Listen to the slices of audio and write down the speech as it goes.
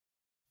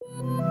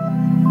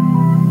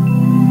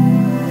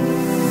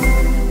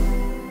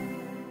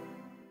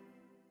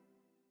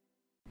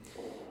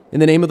In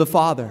the name of the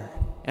Father,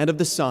 and of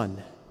the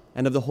Son,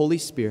 and of the Holy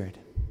Spirit.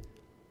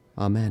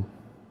 Amen.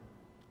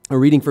 A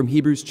reading from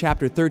Hebrews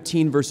chapter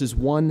 13, verses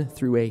 1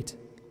 through 8.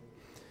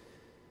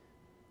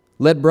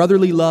 Let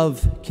brotherly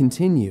love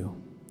continue.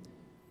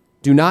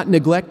 Do not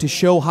neglect to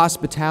show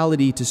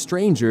hospitality to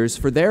strangers,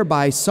 for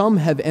thereby some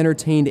have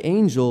entertained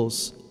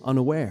angels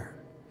unaware.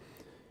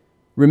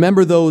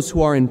 Remember those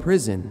who are in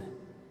prison,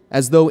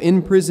 as though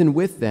in prison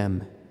with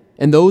them,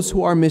 and those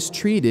who are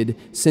mistreated,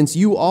 since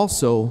you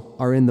also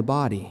are in the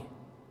body.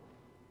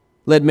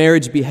 Let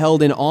marriage be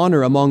held in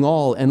honor among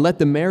all, and let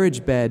the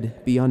marriage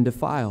bed be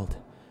undefiled.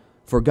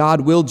 For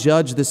God will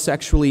judge the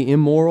sexually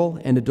immoral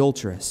and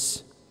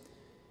adulterous.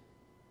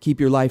 Keep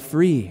your life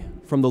free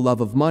from the love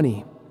of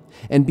money,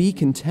 and be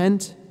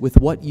content with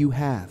what you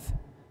have.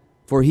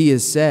 For he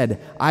has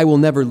said, I will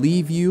never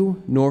leave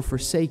you nor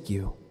forsake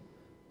you.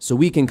 So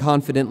we can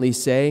confidently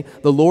say,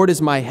 the Lord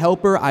is my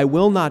helper, I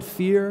will not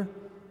fear.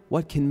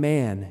 What can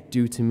man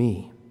do to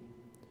me?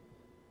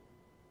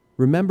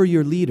 Remember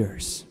your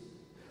leaders,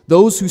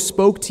 those who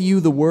spoke to you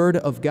the word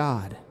of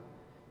God.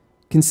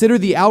 Consider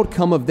the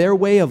outcome of their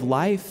way of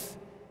life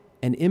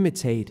and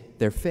imitate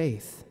their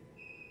faith.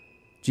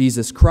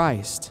 Jesus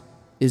Christ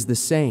is the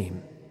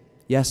same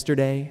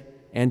yesterday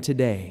and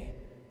today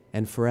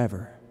and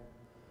forever.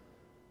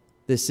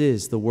 This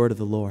is the word of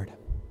the Lord.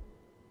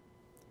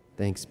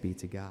 Thanks be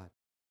to God.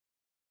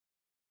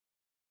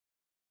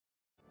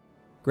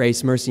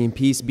 Grace, mercy, and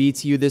peace be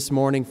to you this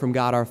morning from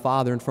God our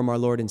Father and from our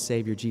Lord and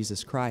Savior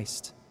Jesus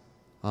Christ.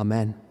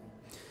 Amen.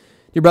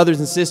 Dear brothers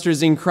and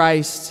sisters in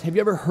Christ, have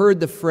you ever heard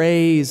the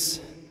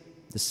phrase,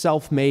 the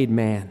self-made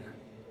man?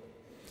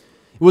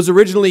 It was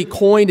originally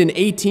coined in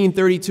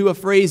 1832, a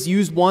phrase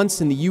used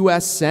once in the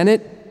U.S.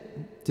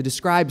 Senate to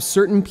describe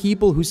certain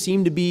people who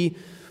seem to be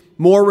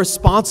more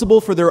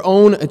responsible for their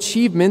own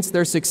achievements,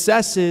 their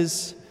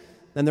successes,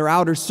 than their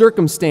outer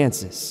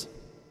circumstances.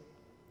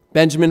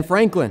 Benjamin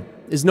Franklin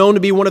is known to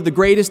be one of the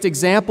greatest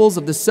examples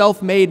of the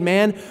self-made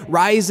man,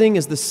 rising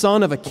as the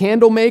son of a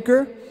candle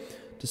maker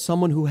to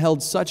someone who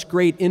held such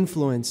great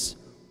influence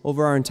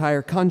over our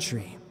entire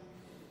country.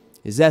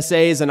 His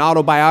essays and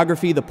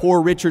autobiography, The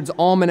Poor Richard's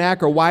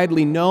Almanac, are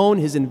widely known.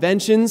 His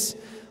inventions,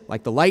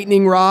 like the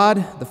lightning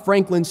rod, the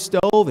Franklin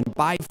stove, and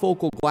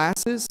bifocal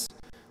glasses,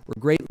 were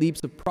great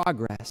leaps of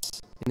progress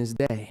in his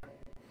day.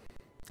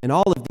 And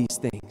all of these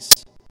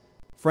things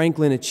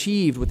Franklin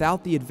achieved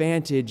without the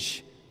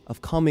advantage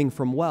of coming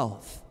from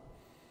wealth.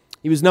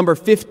 He was number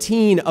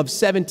 15 of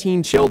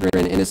 17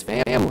 children in his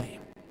family.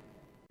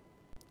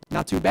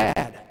 Not too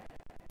bad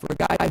for a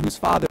guy whose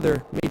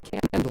father made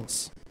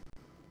candles.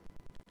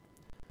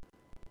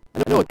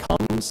 I know it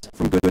comes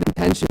from good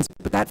intentions,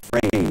 but that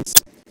phrase,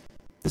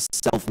 the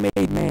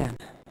self-made man,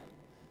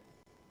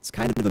 it's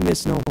kind of a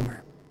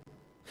misnomer.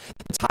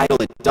 The title,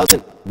 it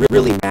doesn't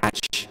really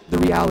match the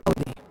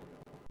reality.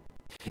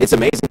 It's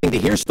amazing to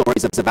hear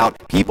stories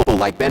about people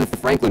like Ben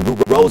Franklin who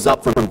rose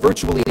up from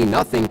virtually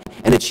nothing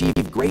and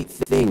achieved great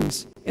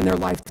things in their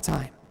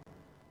lifetime.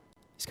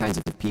 These kinds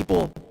of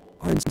people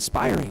are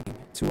inspiring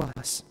to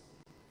us.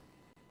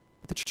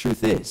 But the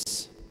truth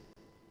is,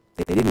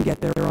 they didn't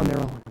get there on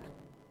their own.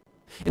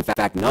 In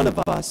fact, none of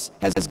us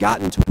has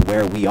gotten to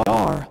where we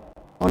are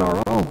on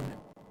our own.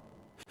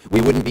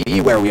 We wouldn't be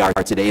where we are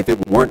today if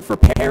it weren't for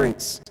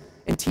parents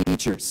and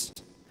teachers,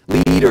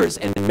 leaders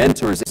and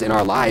mentors in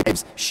our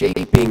lives,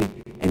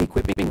 shaping and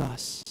equipping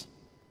us.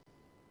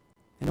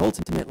 And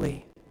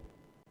ultimately,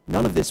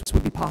 none of this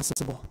would be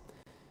possible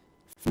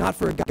if not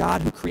for a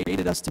God who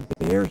created us to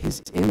bear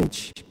his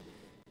image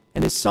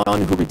and his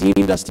Son who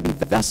redeemed us to be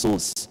the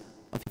vessels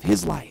of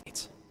his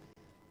light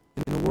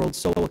in a world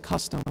so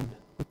accustomed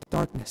with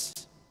darkness.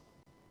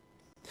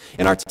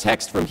 In our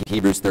text from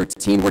Hebrews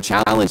 13, we're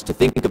challenged to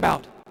think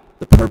about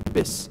the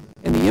purpose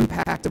and the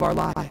impact of our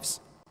lives.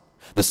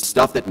 The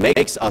stuff that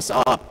makes us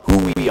up,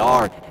 who we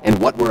are, and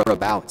what we're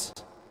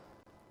about.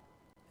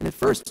 And at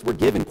first, we're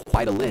given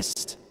quite a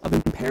list of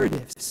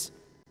imperatives.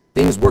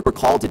 Things we're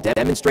called to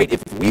demonstrate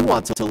if we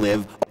want to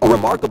live a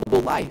remarkable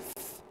life.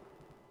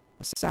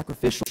 A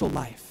sacrificial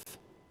life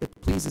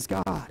that pleases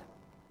God.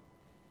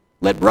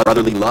 Let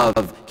brotherly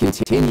love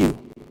continue.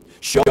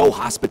 Show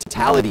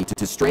hospitality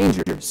to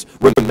strangers.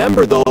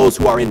 Remember those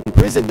who are in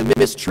prison, the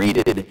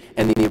mistreated,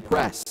 and the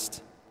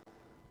oppressed.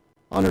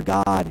 Honor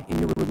God in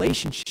your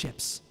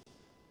relationships,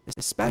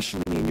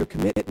 especially in your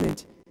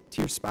commitment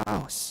to your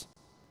spouse.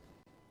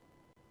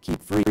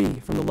 Keep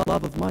free from the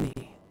love of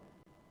money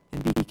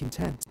and be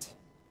content.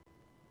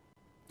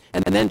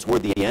 And then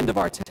toward the end of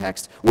our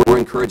text, we're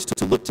encouraged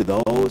to look to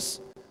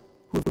those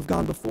who have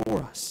gone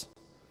before us.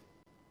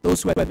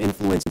 Those who have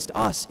influenced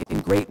us in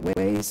great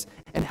ways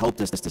and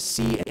helped us to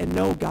see and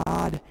know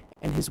God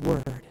and his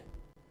word.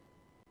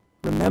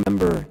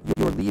 Remember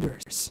your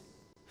leaders.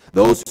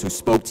 Those who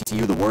spoke to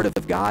you the word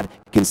of God,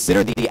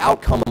 consider the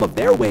outcome of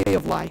their way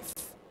of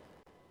life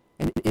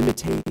and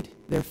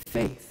imitate their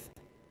faith.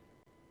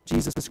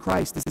 Jesus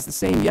Christ is the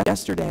same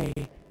yesterday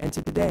and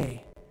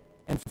today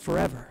and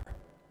forever.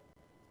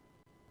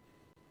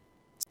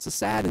 It's a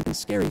sad and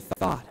scary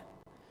thought.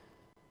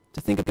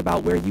 to think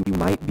about where you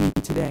might be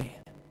today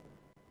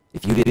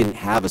if you didn't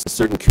have a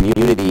certain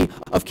community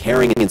of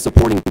caring and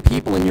supporting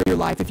people in your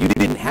life, if you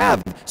didn't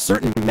have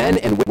certain men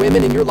and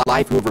women in your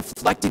life who have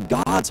reflected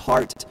God's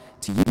heart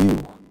to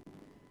you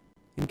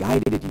and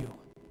guided you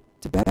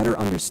to better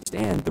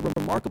understand the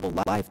remarkable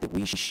life that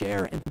we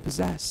share and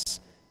possess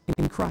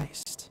in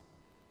Christ.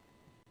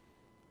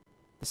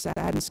 The sad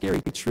and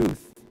scary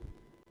truth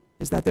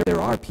is that there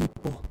are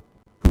people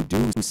who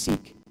do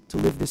seek to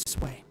live this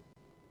way.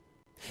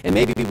 And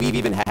maybe we've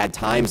even had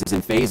times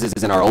and phases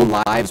in our own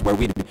lives where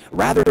we'd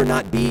rather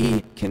not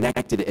be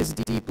connected as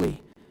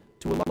deeply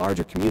to a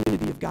larger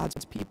community of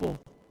God's people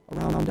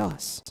around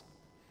us.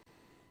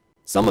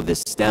 Some of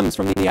this stems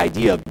from the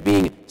idea of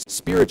being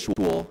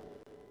spiritual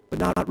but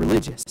not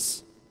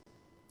religious.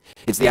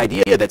 It's the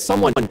idea that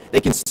someone,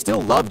 they can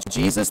still love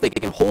Jesus, they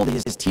can hold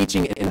his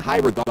teaching in high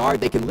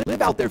regard, they can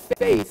live out their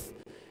faith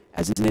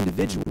as an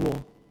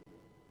individual,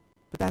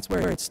 but that's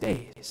where it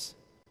stays.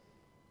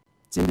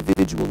 It's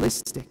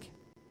individualistic.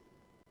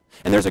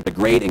 And there's a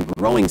great and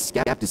growing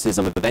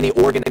skepticism of any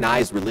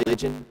organized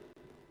religion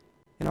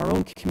in our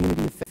own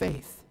community of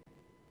faith.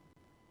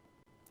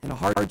 And a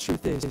hard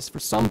truth is, for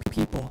some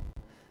people,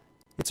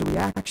 it's a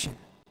reaction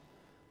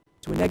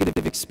to a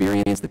negative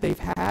experience that they've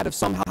had of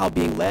somehow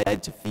being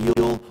led to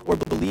feel or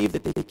believe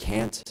that they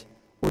can't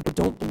or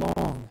don't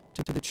belong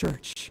to the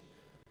church,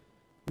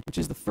 which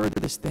is the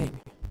furthest thing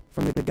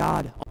from the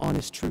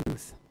God-honest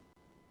truth.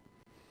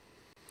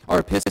 Our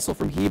epistle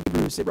from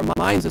Hebrews, it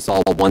reminds us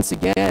all once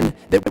again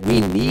that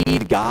we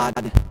need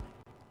God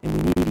and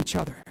we need each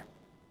other.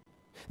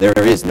 There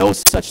is no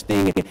such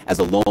thing as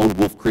a lone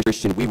wolf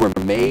Christian. We were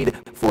made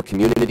for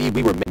community.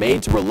 We were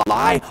made to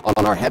rely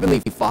on our Heavenly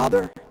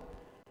Father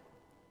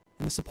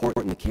and the support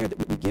and the care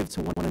that we give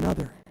to one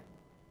another.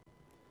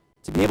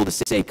 To be able to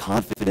say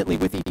confidently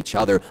with each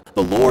other,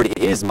 "The Lord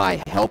is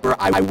my helper.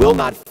 I will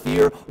not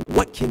fear.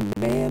 What can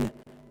man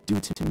do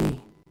to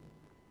me?"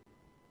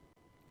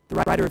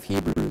 The writer of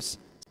Hebrews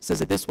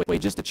says it this way,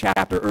 just a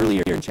chapter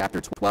earlier in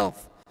chapter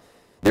 12.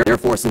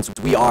 "Therefore, since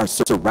we are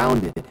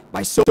surrounded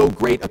by so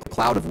great a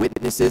cloud of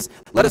witnesses,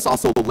 let us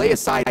also lay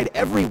aside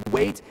every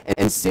weight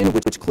and sin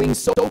which clings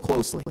so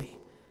closely.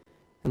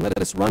 And let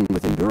us run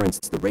with endurance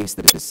the race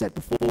that is set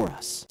before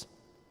us,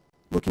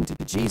 looking to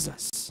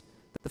Jesus,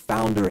 the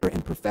founder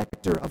and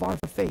perfecter of our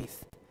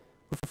faith,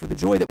 who for the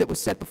joy that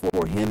was set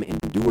before him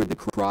endured the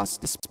cross,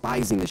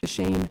 despising the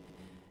shame,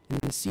 and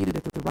is seated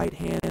at the right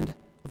hand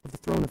of the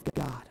throne of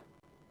God."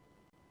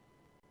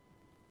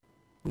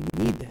 We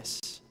need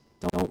this,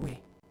 don't we?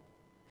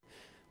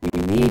 We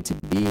need to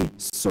be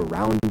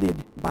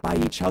surrounded by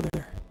each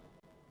other,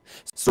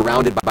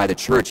 surrounded by the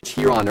church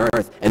here on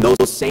earth and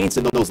those saints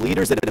and those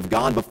leaders that have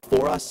gone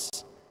before us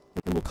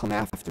and will come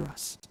after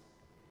us.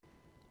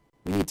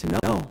 We need to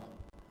know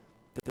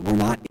that we're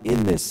not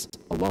in this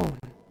alone.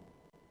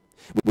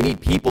 We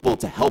need people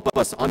to help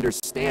us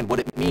understand what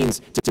it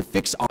means to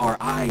fix our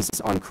eyes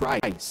on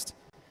Christ,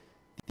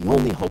 the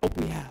only hope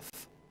we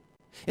have,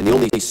 and the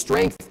only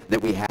strength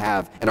that we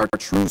have, and our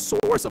true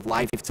source of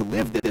life to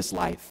live this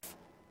life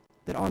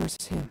that honors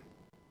him.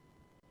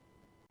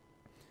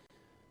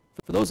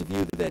 For those of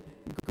you that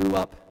grew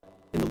up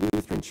in the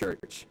Lutheran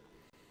Church,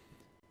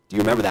 do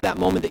you remember that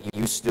moment that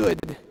you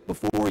stood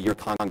before your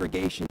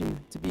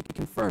congregation to be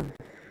confirmed?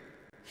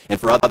 And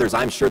for others,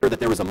 I'm sure that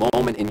there was a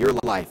moment in your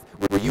life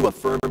where you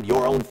affirmed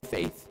your own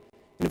faith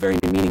in a very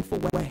meaningful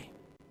way.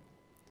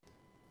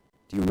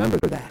 Do you remember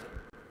that?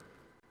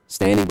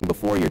 Standing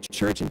before your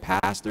church and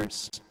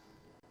pastors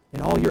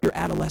in all your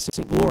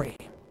adolescent glory.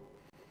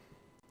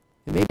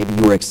 And maybe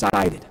you were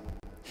excited.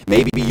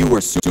 Maybe you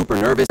were super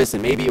nervous,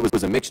 and maybe it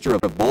was a mixture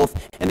of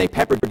both, and they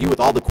peppered you with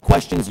all the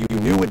questions you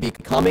knew would be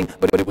coming,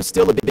 but it was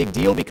still a big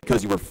deal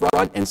because you were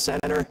front and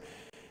center,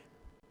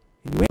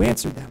 and you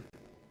answered them.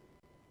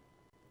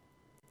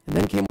 And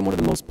then came one of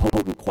the most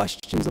potent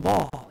questions of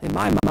all, in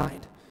my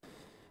mind.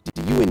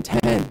 Do you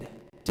intend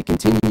to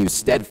continue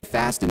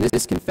steadfast in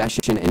this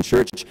confession and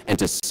church and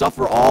to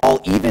suffer all,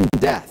 even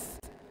death,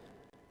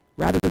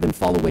 rather than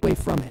fall away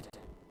from it?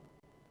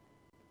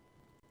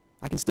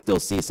 I can still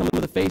see some of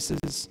the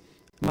faces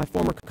of my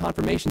former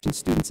confirmation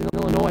students in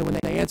Illinois when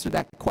they answered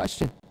that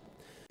question.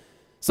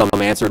 Some of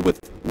them answered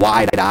with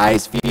wide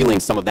eyes, feeling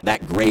some of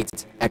that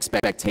great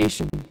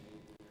expectation.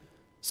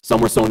 Some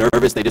were so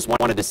nervous they just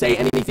wanted to say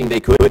anything they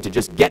could to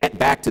just get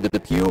back to the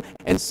pew,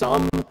 and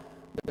some,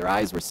 their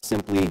eyes were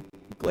simply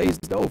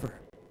glazed over.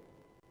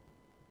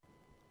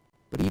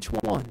 But each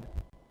one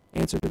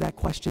answered to that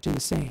question the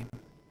same.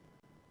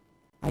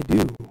 I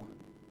do,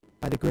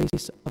 by the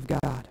grace of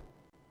God.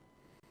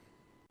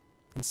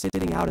 And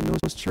sitting out in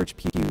those church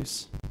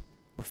pews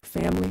were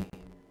family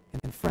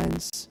and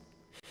friends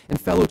and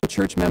fellow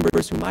church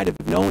members who might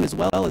have known as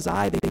well as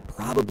I that they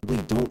probably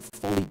don't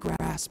fully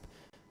grasp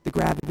the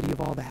gravity of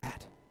all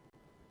that.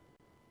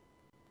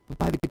 But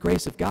by the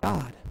grace of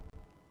God,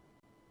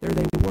 there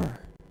they were.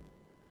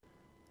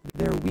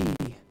 There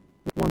we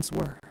once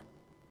were,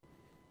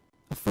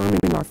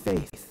 affirming our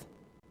faith.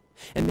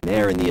 And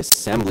there in the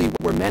assembly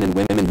were men and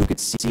women who could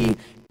see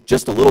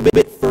just a little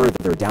bit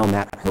further down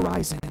that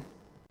horizon.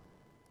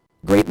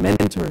 Great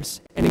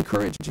mentors and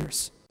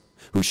encouragers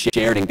who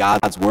shared in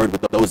God's word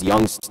with those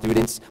young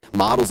students,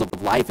 models of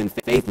life and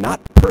faith,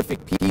 not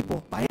perfect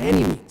people by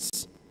any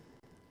means,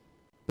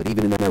 but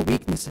even in their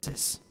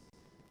weaknesses,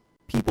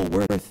 people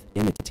worth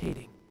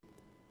imitating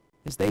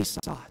as they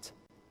sought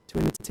to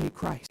imitate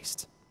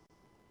Christ.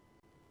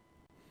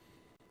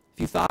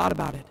 If you thought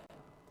about it,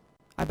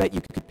 I bet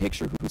you could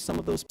picture who some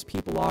of those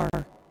people are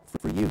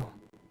for you.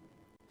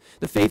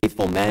 The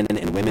faithful men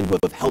and women who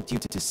have helped you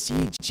to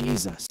see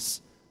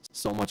Jesus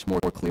so much more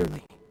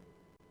clearly.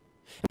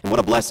 And what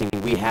a blessing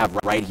we have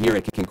right here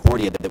at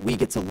Concordia that we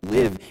get to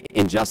live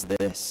in just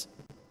this.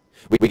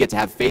 We get to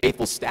have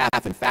faithful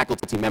staff and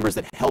faculty members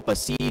that help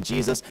us see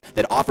Jesus,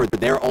 that offer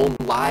their own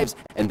lives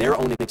and their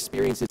own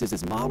experiences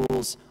as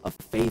models of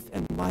faith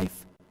and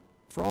life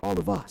for all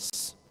of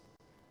us.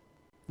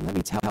 And let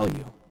me tell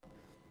you,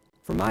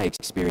 from my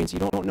experience, you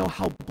don't know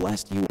how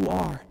blessed you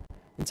are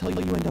until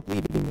you end up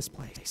leaving this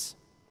place.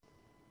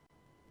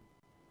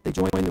 They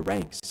join the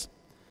ranks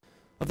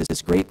of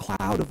this great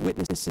cloud of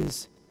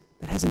witnesses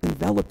that has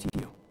enveloped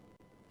you,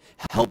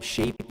 helped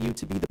shape you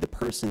to be the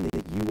person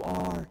that you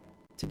are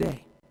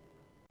today.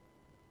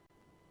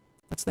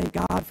 Let's thank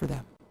God for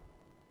them.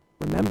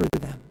 Remember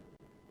them.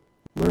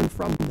 Learn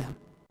from them.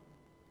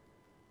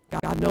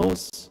 God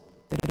knows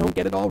that they don't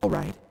get it all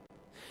right.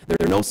 There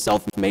are no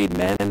self-made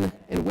men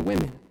and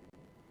women.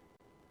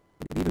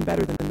 But even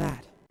better than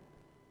that,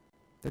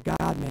 they're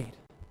God-made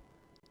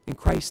and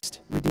Christ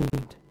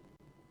redeemed.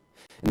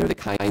 And they're the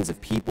kinds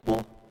of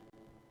people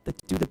that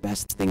do the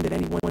best thing that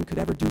anyone could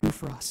ever do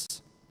for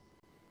us.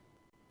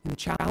 And the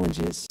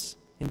challenges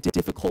and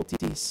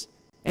difficulties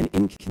and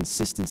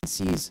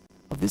inconsistencies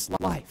of this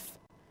life,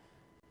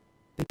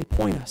 they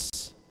point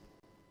us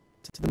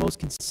to the most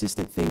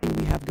consistent thing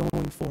we have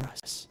going for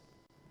us.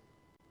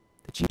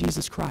 That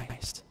Jesus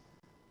Christ,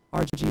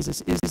 our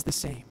Jesus, is the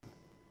same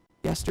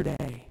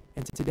yesterday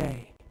and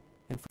today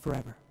and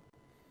forever.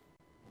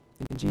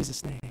 In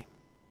Jesus' name,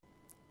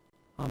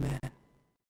 amen.